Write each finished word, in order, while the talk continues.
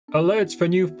Alerts for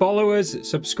new followers,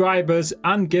 subscribers,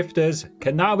 and gifters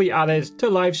can now be added to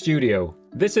Live Studio.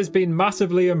 This has been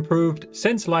massively improved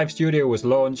since Live Studio was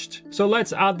launched, so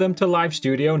let's add them to Live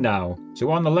Studio now.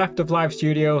 So on the left of Live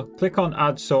Studio, click on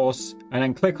Add Source, and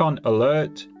then click on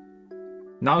Alert.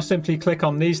 Now simply click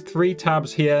on these three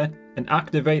tabs here and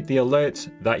activate the alerts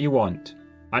that you want.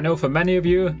 I know for many of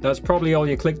you, that's probably all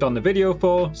you clicked on the video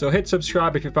for, so hit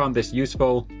subscribe if you found this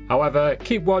useful. However,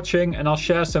 keep watching and I'll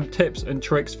share some tips and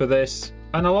tricks for this,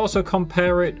 and I'll also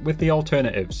compare it with the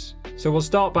alternatives. So we'll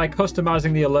start by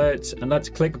customizing the alerts, and let's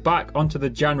click back onto the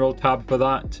General tab for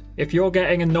that. If you're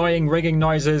getting annoying ringing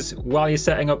noises while you're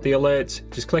setting up the alerts,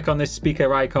 just click on this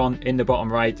speaker icon in the bottom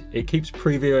right. It keeps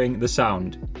previewing the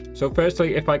sound. So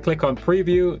firstly, if I click on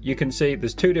preview, you can see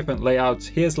there's two different layouts.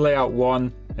 Here's layout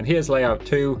 1 and here's layout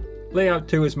 2. Layout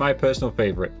 2 is my personal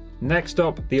favorite. Next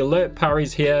up, the alert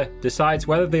parries here decides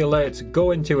whether the alerts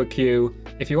go into a queue.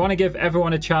 If you want to give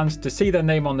everyone a chance to see their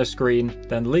name on the screen,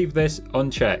 then leave this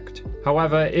unchecked.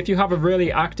 However, if you have a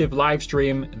really active live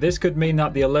stream, this could mean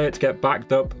that the alerts get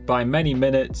backed up by many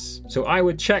minutes. So I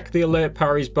would check the alert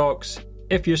parries box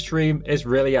if your stream is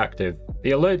really active.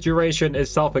 The alert duration is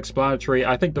self-explanatory.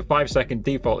 I think the 5-second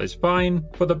default is fine.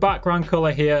 For the background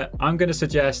color here, I'm going to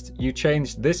suggest you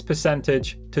change this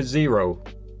percentage to 0.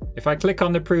 If I click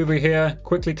on the preview here,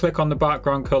 quickly click on the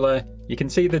background color, you can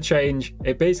see the change.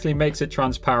 It basically makes it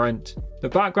transparent. The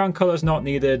background color is not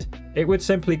needed. It would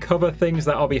simply cover things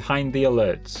that are behind the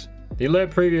alerts. The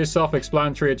alert preview is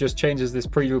self-explanatory. It just changes this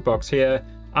preview box here.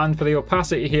 And for the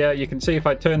opacity here, you can see if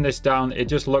I turn this down, it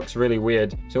just looks really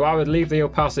weird. So I would leave the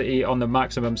opacity on the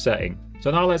maximum setting.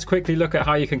 So now let's quickly look at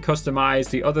how you can customize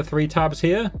the other three tabs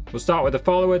here. We'll start with the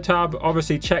follower tab.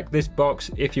 Obviously check this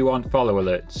box if you want follow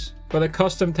alerts. For the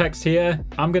custom text here,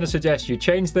 I'm going to suggest you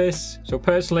change this. So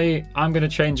personally, I'm going to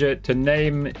change it to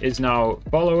name is now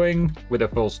following with a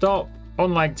full stop.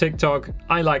 Unlike TikTok,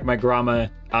 I like my grammar,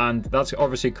 and that's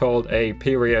obviously called a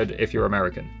period if you're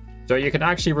American. So you can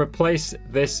actually replace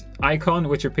this icon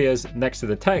which appears next to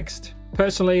the text.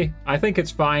 Personally, I think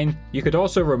it's fine. You could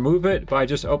also remove it by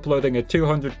just uploading a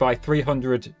 200 by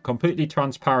 300 completely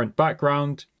transparent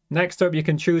background. Next up, you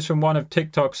can choose from one of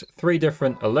TikTok's 3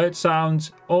 different alert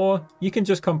sounds, or you can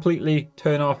just completely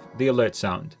turn off the alert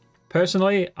sound.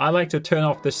 Personally, I like to turn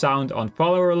off the sound on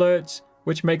follower alerts,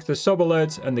 which makes the sub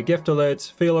alerts and the gift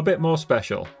alerts feel a bit more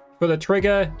special. For the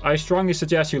trigger, I strongly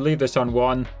suggest you leave this on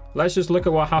 1. Let's just look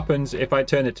at what happens if I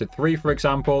turn it to 3, for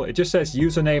example. It just says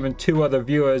username and 2 other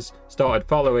viewers started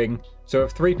following. So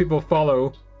if 3 people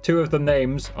follow, 2 of the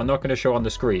names are not going to show on the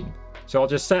screen. So I'll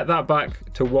just set that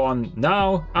back to 1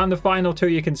 now. And the final 2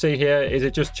 you can see here is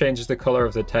it just changes the color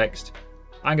of the text.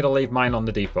 I'm going to leave mine on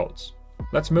the defaults.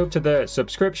 Let's move to the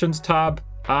subscriptions tab.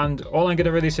 And all I'm going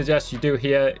to really suggest you do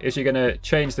here is you're going to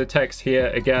change the text here.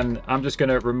 Again, I'm just going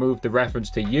to remove the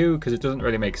reference to you because it doesn't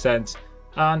really make sense.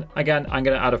 And again, I'm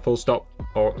going to add a full stop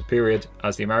or a period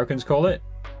as the Americans call it.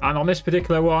 And on this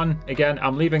particular one, again,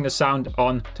 I'm leaving the sound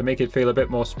on to make it feel a bit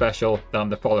more special than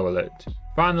the follow alert.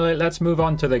 Finally, let's move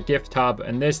on to the gift tab,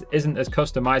 and this isn't as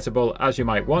customizable as you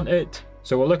might want it.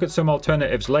 So we'll look at some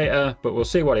alternatives later, but we'll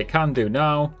see what it can do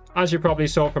now. As you probably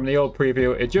saw from the old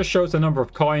preview, it just shows the number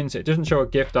of coins. It doesn't show a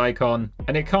gift icon,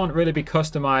 and it can't really be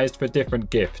customized for different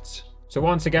gifts. So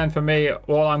once again, for me,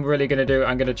 all I'm really going to do,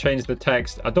 I'm going to change the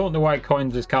text. I don't know why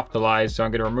coins is capitalized, so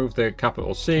I'm going to remove the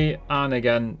capital C. And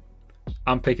again,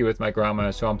 I'm picky with my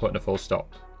grammar, so I'm putting a full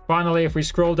stop. Finally, if we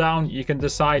scroll down, you can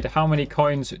decide how many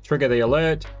coins trigger the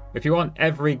alert. If you want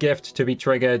every gift to be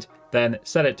triggered, then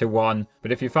set it to 1.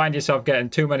 But if you find yourself getting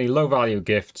too many low value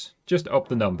gifts, just up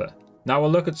the number. Now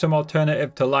we'll look at some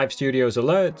alternative to Live Studio's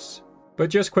alerts. But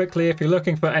just quickly, if you're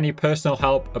looking for any personal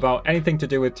help about anything to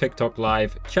do with TikTok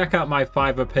Live, check out my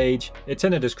Fiverr page. It's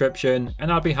in the description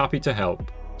and I'll be happy to help.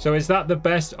 So is that the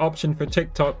best option for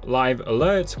TikTok Live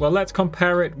alerts? Well, let's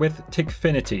compare it with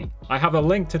TikFinity. I have a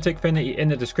link to TikFinity in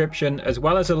the description, as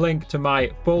well as a link to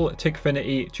my full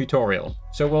TikFinity tutorial.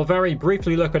 So we'll very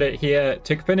briefly look at it here.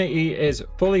 TikFinity is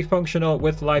fully functional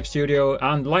with Live Studio,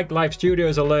 and like Live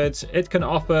Studio's alerts, it can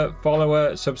offer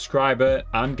follower, subscriber,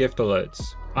 and gift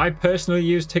alerts. I personally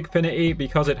use TikFinity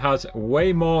because it has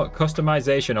way more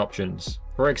customization options.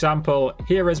 For example,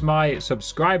 here is my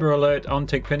subscriber alert on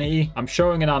TikFinity. I'm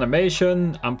showing an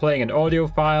animation, I'm playing an audio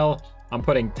file, I'm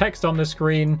putting text on the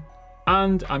screen,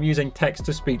 and I'm using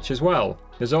text-to-speech as well.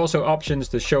 There's also options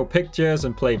to show pictures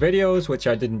and play videos, which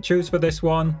I didn't choose for this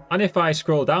one. And if I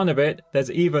scroll down a bit, there's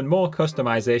even more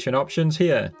customization options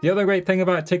here. The other great thing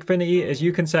about TikFinity is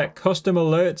you can set custom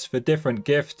alerts for different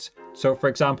gifts. So for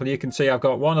example, you can see I've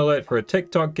got one alert for a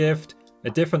TikTok gift, a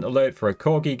different alert for a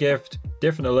corgi gift,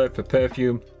 different alert for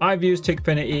perfume. I've used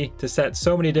TikFinity to set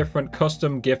so many different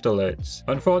custom gift alerts.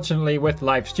 Unfortunately, with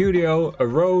Live Studio, a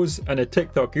rose and a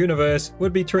TikTok universe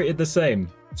would be treated the same.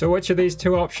 So which of these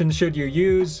two options should you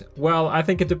use? Well, I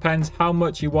think it depends how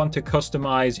much you want to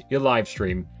customize your live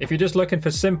stream. If you're just looking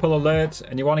for simple alerts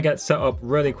and you want to get set up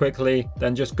really quickly,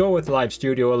 then just go with Live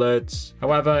Studio alerts.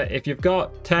 However, if you've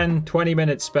got 10-20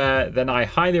 minutes spare, then I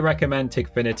highly recommend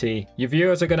TikFinity. Your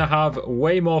viewers are going to have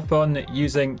way more fun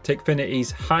using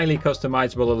TikFinity's highly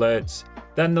customizable alerts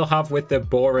than they'll have with the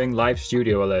boring Live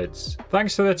Studio alerts.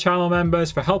 Thanks to the channel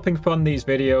members for helping fund these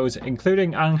videos,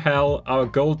 including Angel, our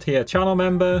gold tier channel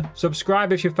member.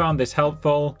 Subscribe if you found this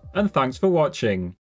helpful, and thanks for watching.